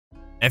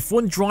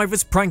F1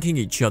 drivers pranking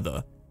each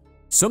other.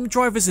 Some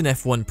drivers in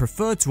F1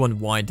 prefer to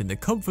unwind in the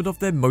comfort of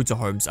their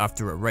motorhomes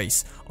after a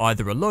race,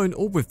 either alone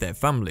or with their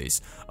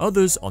families.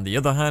 Others, on the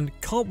other hand,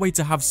 can't wait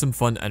to have some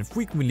fun and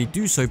frequently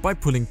do so by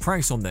pulling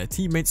pranks on their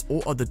teammates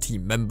or other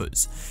team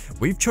members.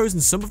 We've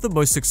chosen some of the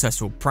most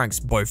successful pranks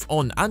both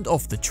on and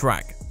off the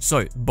track,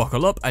 so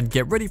buckle up and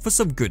get ready for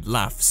some good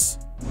laughs.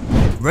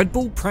 Red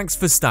Bull pranks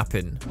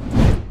Verstappen.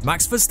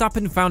 Max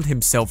Verstappen found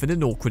himself in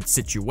an awkward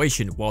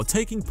situation while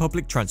taking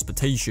public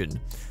transportation.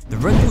 The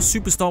Red Bull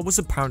superstar was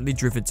apparently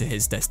driven to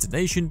his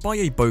destination by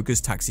a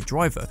bogus taxi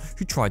driver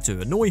who tried to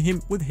annoy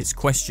him with his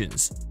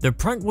questions. The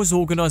prank was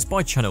organised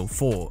by Channel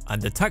 4, and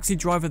the taxi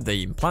driver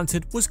they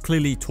implanted was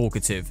clearly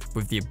talkative,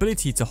 with the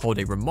ability to hold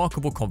a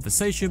remarkable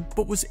conversation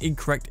but was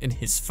incorrect in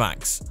his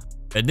facts.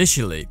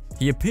 Initially,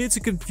 he appeared to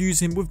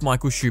confuse him with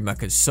Michael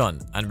Schumacher's son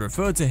and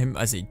referred to him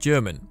as a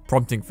German,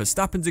 prompting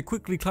Verstappen to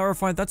quickly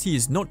clarify that he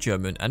is not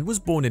German and was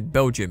born in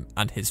Belgium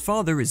and his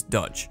father is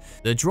Dutch.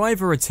 The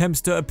driver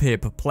attempts to appear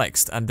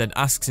perplexed and then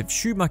asks if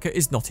Schumacher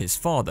is not his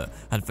father,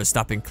 and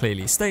Verstappen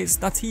clearly states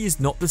that he is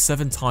not the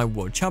 7-time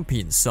world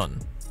champion's son.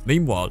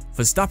 Meanwhile,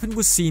 Verstappen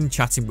was seen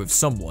chatting with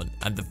someone,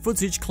 and the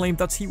footage claimed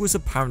that he was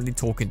apparently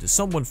talking to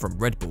someone from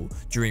Red Bull,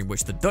 during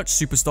which the Dutch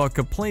superstar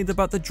complained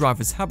about the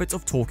driver's habit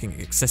of talking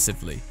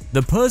excessively.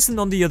 The person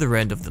on the other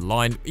end of the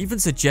line even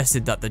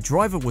suggested that the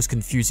driver was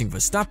confusing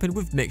Verstappen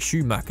with Mick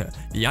Schumacher,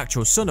 the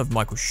actual son of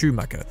Michael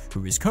Schumacher,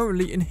 who is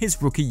currently in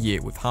his rookie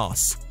year with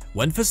Haas.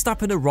 When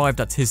Verstappen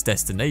arrived at his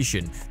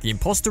destination, the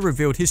imposter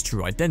revealed his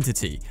true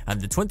identity, and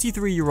the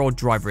 23-year-old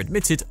driver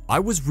admitted, "I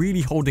was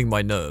really holding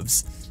my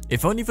nerves."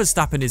 If only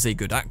Verstappen is a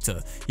good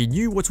actor, he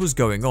knew what was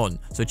going on,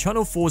 so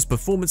Channel 4's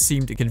performance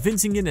seemed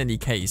convincing in any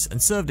case and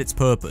served its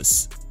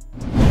purpose.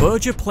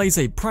 Berger plays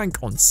a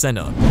prank on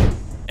Senna.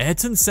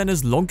 Ayrton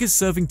Senna's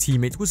longest-serving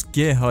teammate was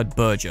Gerhard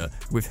Berger,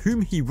 with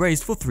whom he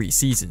raced for 3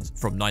 seasons,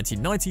 from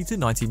 1990 to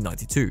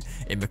 1992,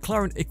 in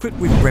McLaren equipped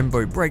with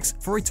Brembo brakes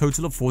for a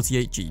total of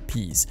 48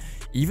 GPs.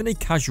 Even a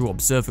casual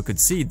observer could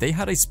see they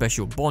had a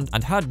special bond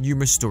and had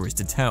numerous stories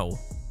to tell.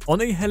 On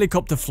a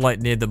helicopter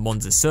flight near the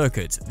Monza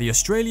circuit, the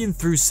Australian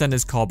threw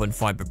Senna's carbon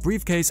fiber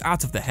briefcase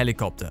out of the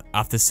helicopter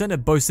after Senna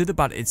boasted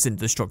about its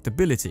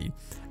indestructibility.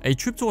 A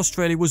trip to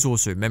Australia was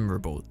also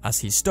memorable, as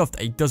he stuffed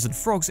a dozen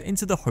frogs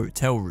into the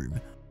hotel room.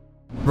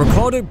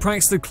 Ricciardo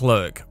pranks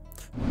Leclerc.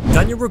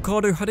 Daniel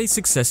Ricciardo had a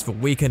successful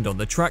weekend on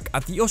the track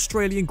at the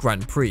Australian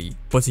Grand Prix,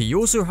 but he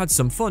also had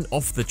some fun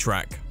off the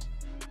track.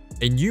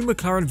 A new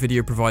McLaren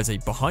video provides a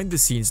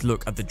behind-the-scenes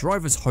look at the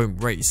driver's home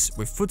race,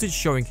 with footage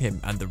showing him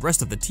and the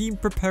rest of the team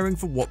preparing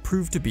for what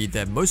proved to be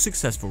their most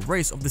successful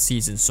race of the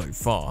season so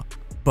far.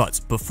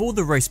 But before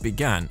the race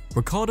began,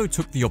 Ricciardo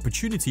took the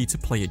opportunity to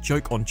play a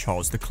joke on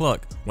Charles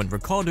Leclerc. When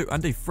Ricciardo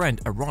and a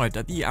friend arrived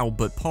at the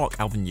Albert Park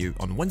Avenue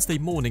on Wednesday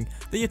morning,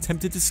 they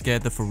attempted to scare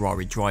the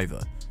Ferrari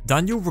driver.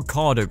 Daniel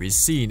Ricciardo is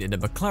seen in a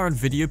McLaren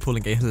video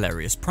pulling a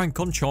hilarious prank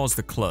on Charles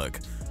Leclerc.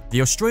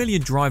 The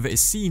Australian driver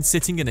is seen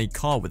sitting in a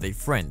car with a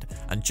friend,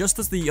 and just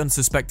as the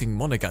unsuspecting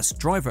Monegasque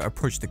driver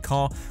approached the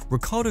car,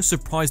 Ricciardo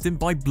surprised him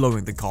by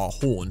blowing the car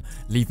horn,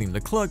 leaving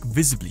Leclerc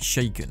visibly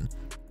shaken.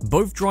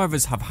 Both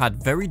drivers have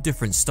had very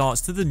different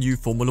starts to the new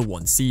Formula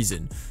 1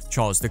 season.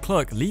 Charles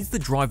Leclerc leads the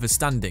driver's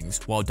standings,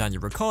 while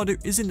Daniel Ricciardo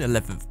is in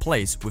 11th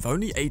place with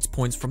only 8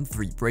 points from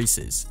 3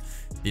 races.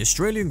 The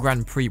Australian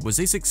Grand Prix was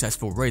a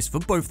successful race for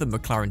both the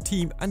McLaren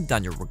team and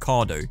Daniel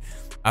Ricciardo.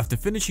 After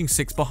finishing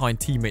 6th behind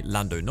teammate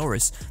Lando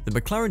Norris, the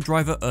McLaren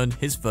driver earned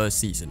his first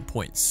season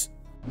points.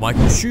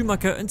 Michael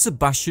Schumacher and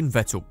Sebastian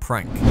Vettel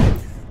prank.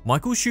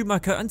 Michael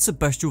Schumacher and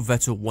Sebastian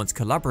Vettel once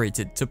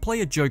collaborated to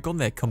play a joke on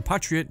their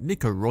compatriot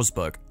Nico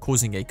Rosberg,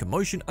 causing a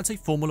commotion at a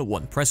Formula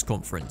 1 press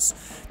conference.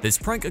 This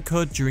prank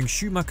occurred during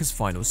Schumacher's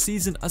final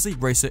season as a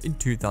racer in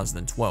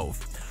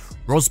 2012.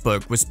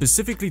 Rosberg was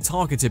specifically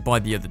targeted by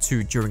the other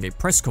two during a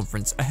press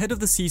conference ahead of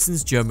the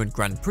season's German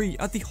Grand Prix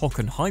at the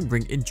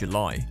Hockenheimring in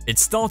July. It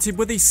started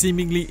with a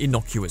seemingly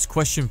innocuous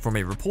question from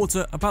a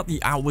reporter about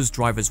the hours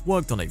drivers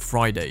worked on a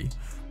Friday.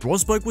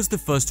 Rosberg was the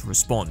first to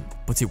respond,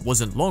 but it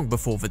wasn't long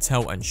before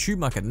Vettel and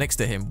Schumacher next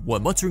to him were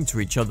muttering to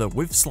each other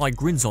with sly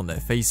grins on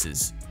their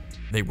faces.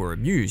 They were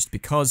amused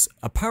because,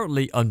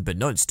 apparently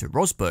unbeknownst to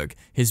Rosberg,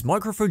 his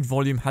microphone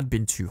volume had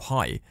been too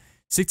high.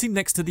 Sitting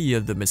next to the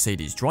other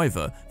Mercedes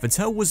driver,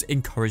 Vettel was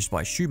encouraged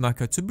by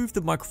Schumacher to move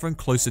the microphone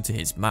closer to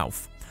his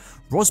mouth.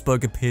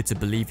 Rosberg appeared to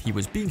believe he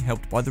was being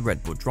helped by the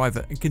Red Bull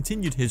driver and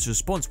continued his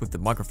response with the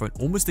microphone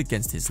almost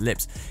against his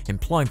lips,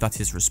 implying that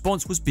his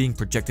response was being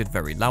projected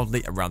very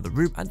loudly around the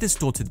room and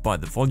distorted by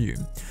the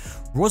volume.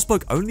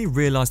 Rosberg only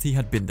realized he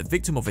had been the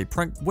victim of a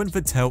prank when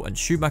Vettel and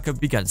Schumacher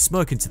began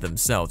smirking to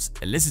themselves,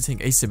 eliciting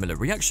a similar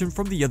reaction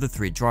from the other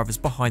 3 drivers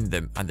behind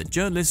them and the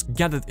journalists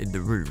gathered in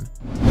the room.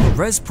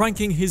 Perez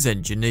pranking his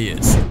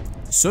engineers.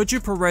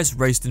 Sergio Perez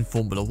raced in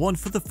Formula 1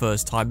 for the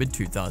first time in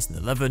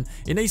 2011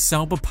 in a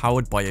Sauber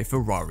powered by a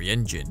Ferrari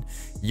engine.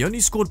 He only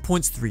scored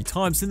points 3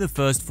 times in the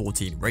first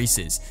 14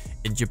 races.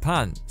 In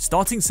Japan,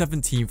 starting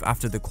 17th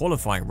after the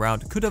qualifying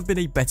round could have been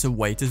a better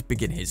way to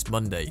begin his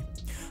Monday.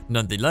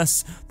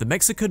 Nonetheless, the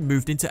Mexican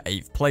moved into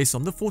 8th place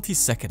on the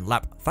 42nd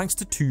lap thanks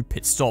to 2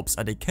 pit stops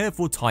and a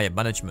careful tyre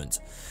management.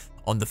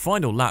 On the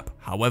final lap,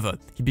 however,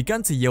 he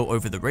began to yell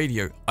over the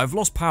radio, "I've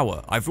lost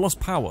power, I've lost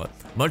power,"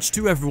 much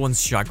to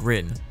everyone's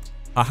chagrin.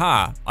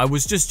 "Haha, I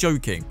was just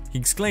joking," he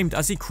exclaimed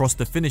as he crossed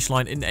the finish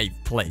line in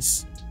 8th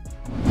place.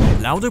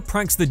 Lauda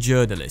pranks the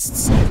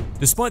journalists.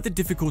 Despite the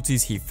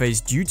difficulties he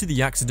faced due to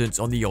the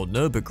accident on the old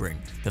Nürburgring,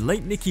 the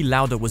late Niki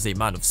Lauda was a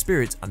man of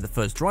spirit and the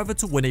first driver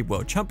to win a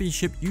world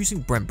championship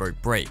using Brembo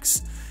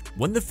brakes.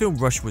 When the film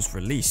Rush was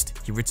released,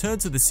 he returned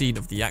to the scene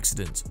of the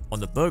accident on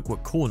the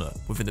Bergwick corner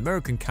with an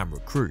American camera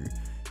crew.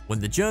 When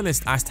the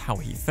journalist asked how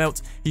he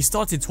felt, he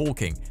started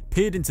talking,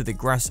 peered into the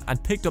grass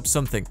and picked up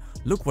something.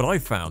 "Look what I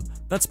found,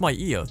 that's my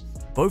ear."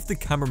 Both the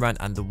cameraman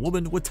and the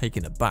woman were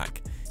taken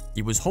aback.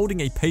 He was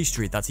holding a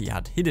pastry that he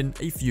had hidden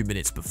a few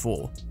minutes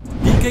before.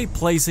 Piquet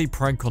plays a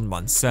prank on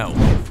Mansell.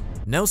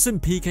 Nelson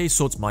Piquet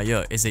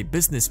Sotomayor is a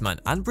businessman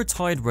and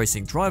retired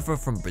racing driver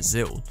from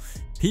Brazil.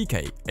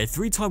 Piquet, a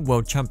 3-time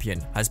world champion,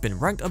 has been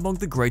ranked among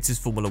the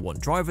greatest Formula 1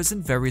 drivers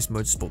in various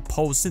motorsport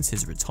polls since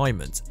his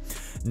retirement.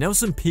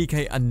 Nelson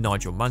Piquet and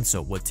Nigel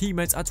Mansell were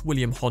teammates at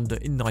Williams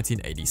Honda in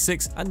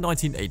 1986 and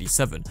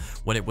 1987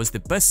 when it was the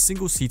best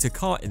single-seater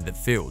car in the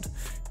field.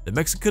 The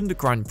Mexican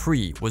Grand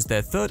Prix was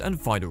their 3rd and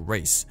final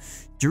race.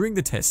 During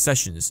the test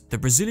sessions, the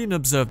Brazilian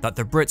observed that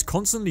the Brit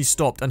constantly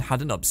stopped and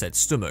had an upset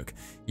stomach.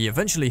 He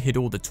eventually hid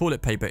all the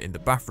toilet paper in the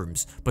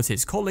bathrooms, but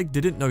his colleague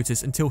didn't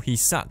notice until he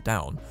sat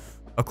down.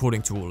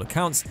 According to all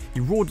accounts, he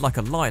roared like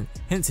a lion,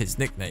 hence his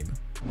nickname.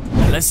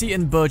 Alesi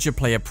and Berger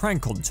play a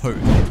prank on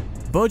Toad.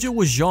 Berger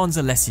was Jean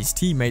Alesi's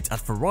teammate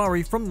at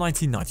Ferrari from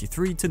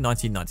 1993 to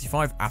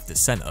 1995 after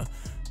Senna.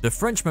 The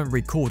Frenchman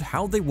recalled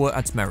how they were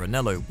at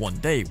Maranello one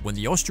day when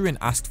the Austrian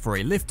asked for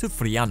a lift to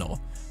Friano.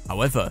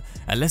 However,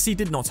 Alesi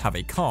did not have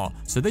a car,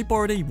 so they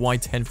borrowed a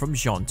Y10 from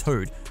Jean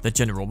Todt, the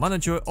general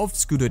manager of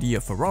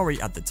Scuderia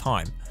Ferrari at the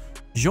time.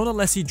 Jean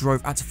Alesi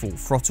drove at full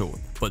throttle,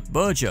 but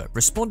Berger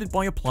responded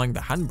by applying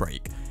the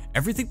handbrake.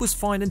 Everything was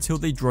fine until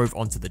they drove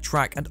onto the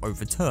track and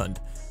overturned.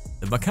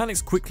 The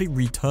mechanics quickly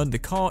returned the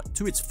car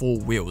to its 4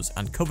 wheels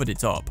and covered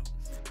it up.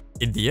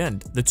 In the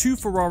end, the 2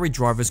 Ferrari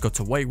drivers got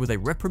away with a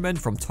reprimand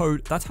from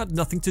Todt that had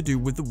nothing to do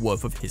with the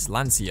worth of his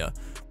Lancia.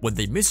 When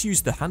they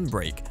misused the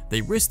handbrake,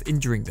 they risked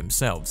injuring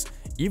themselves.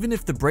 Even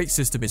if the brake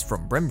system is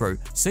from Brembo,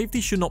 safety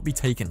should not be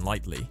taken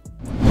lightly.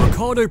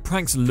 Ricciardo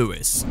pranks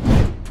Lewis.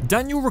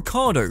 Daniel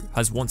Ricciardo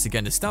has once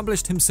again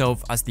established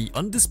himself as the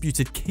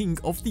undisputed king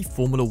of the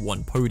Formula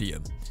 1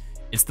 podium.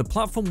 It's the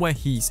platform where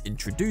he's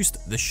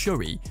introduced the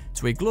showy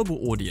to a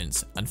global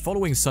audience, and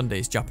following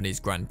Sunday's Japanese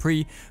Grand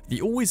Prix,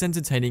 the always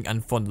entertaining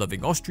and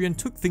fun-loving Austrian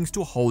took things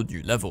to a whole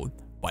new level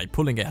by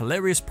pulling a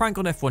hilarious prank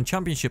on F1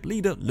 Championship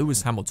leader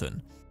Lewis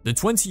Hamilton. The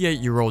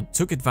 28-year-old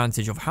took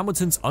advantage of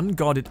Hamilton's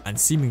unguarded and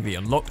seemingly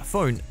unlocked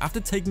phone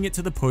after taking it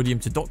to the podium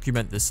to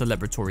document the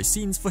celebratory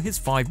scenes for his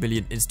 5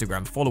 million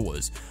Instagram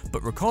followers,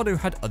 but Ricciardo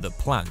had other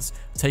plans,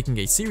 taking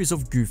a series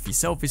of goofy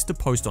selfies to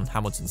post on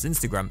Hamilton's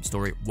Instagram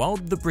story while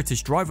the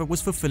British driver was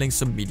fulfilling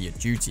some media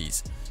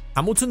duties.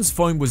 Hamilton's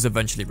phone was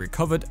eventually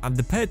recovered and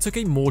the pair took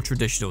a more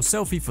traditional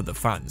selfie for the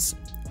fans.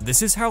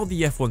 This is how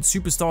the F1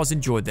 superstars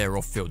enjoyed their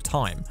off-field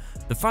time.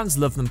 The fans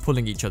love them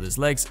pulling each other's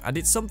legs, and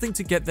it's something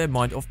to get their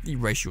mind off the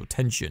racial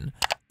tension.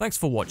 Thanks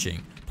for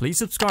watching. Please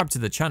subscribe to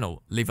the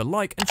channel, leave a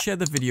like and share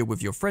the video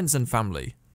with your friends and family.